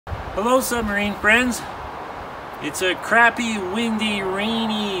Hello submarine friends. It's a crappy, windy,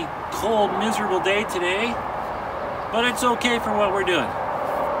 rainy, cold, miserable day today, but it's okay for what we're doing.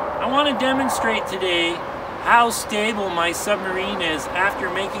 I want to demonstrate today how stable my submarine is after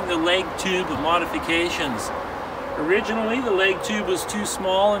making the leg tube modifications. Originally, the leg tube was too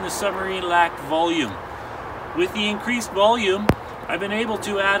small and the submarine lacked volume. With the increased volume, I've been able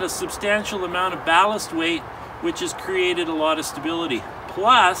to add a substantial amount of ballast weight, which has created a lot of stability.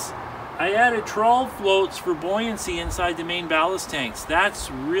 Plus, I added trawl floats for buoyancy inside the main ballast tanks. That's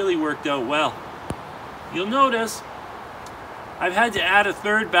really worked out well. You'll notice I've had to add a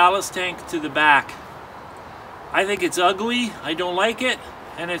third ballast tank to the back. I think it's ugly, I don't like it,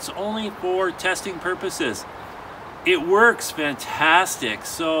 and it's only for testing purposes. It works fantastic,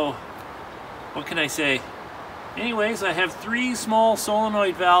 so what can I say? Anyways, I have 3 small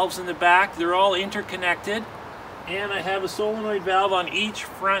solenoid valves in the back. They're all interconnected. And I have a solenoid valve on each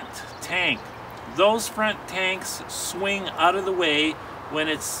front tank. Those front tanks swing out of the way when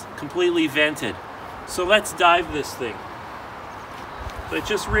it's completely vented. So let's dive this thing. So I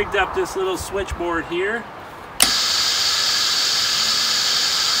just rigged up this little switchboard here.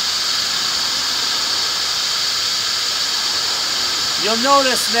 You'll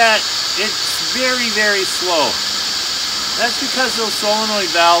notice that it's very, very slow. That's because those solenoid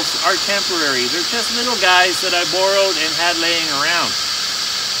valves are temporary. They're just little guys that I borrowed and had laying around.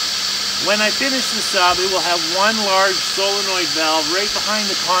 When I finish the sub, it will have one large solenoid valve right behind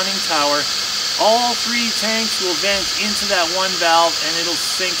the conning tower. All 3 tanks will vent into that one valve and it'll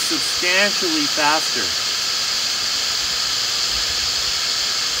sink substantially faster.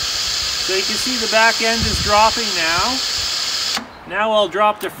 So you can see the back end is dropping now. Now I'll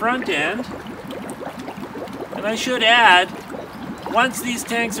drop the front end. And I should add, once these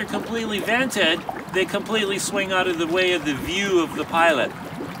tanks are completely vented, they completely swing out of the way of the view of the pilot.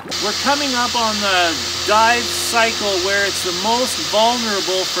 We're coming up on the dive cycle where it's the most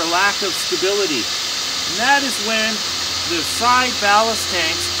vulnerable for lack of stability. And that is when the side ballast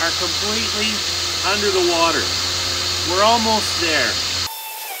tanks are completely under the water. We're almost there.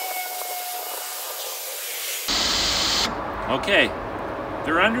 Okay,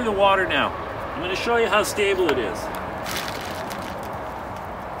 they're under the water now. I'm going to show you how stable it is.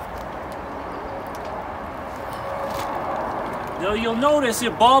 Now you'll notice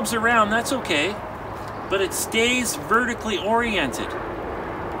it bobs around, that's okay, but it stays vertically oriented.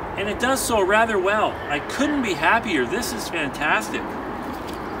 And it does so rather well. I couldn't be happier. This is fantastic.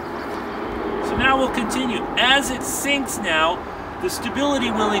 So now we'll continue. As it sinks now, the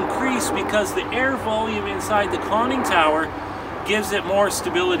stability will increase because the air volume inside the conning tower gives it more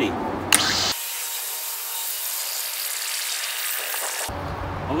stability.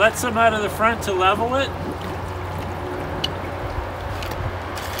 I'll let some out of the front to level it.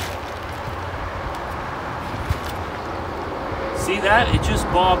 See that? It just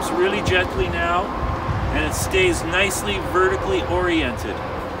bobs really gently now and it stays nicely vertically oriented.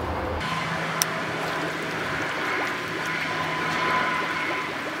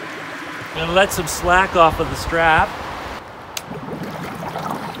 I'm going to let some slack off of the strap.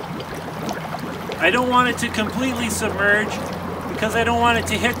 I don't want it to completely submerge because I don't want it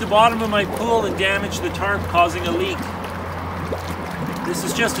to hit the bottom of my pool and damage the tarp, causing a leak. This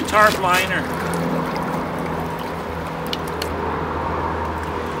is just a tarp liner.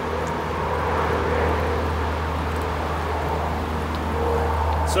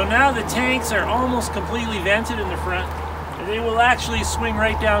 So now the tanks are almost completely vented in the front, and they will actually swing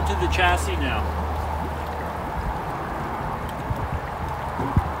right down to the chassis now.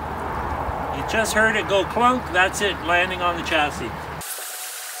 You just heard it go clunk, that's it, landing on the chassis.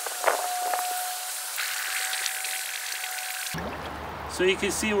 So you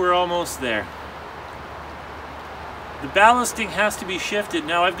can see we're almost there. The ballasting has to be shifted.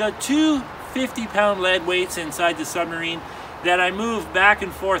 Now I've got 2 50-pound lead weights inside the submarine that I move back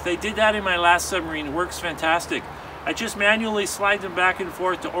and forth. I did that in my last submarine. It works fantastic. I just manually slide them back and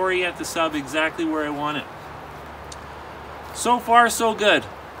forth to orient the sub exactly where I want it. So far, so good.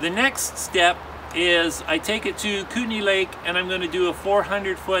 The next step is I take it to Kootenay Lake and I'm going to do a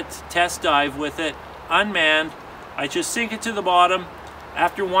 400-foot test dive with it, unmanned. I just sink it to the bottom.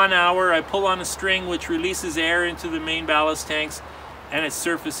 After 1 hour, I pull on a string which releases air into the main ballast tanks and it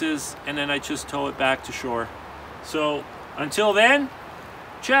surfaces, and then I just tow it back to shore. So until then,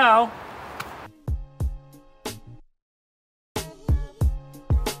 ciao!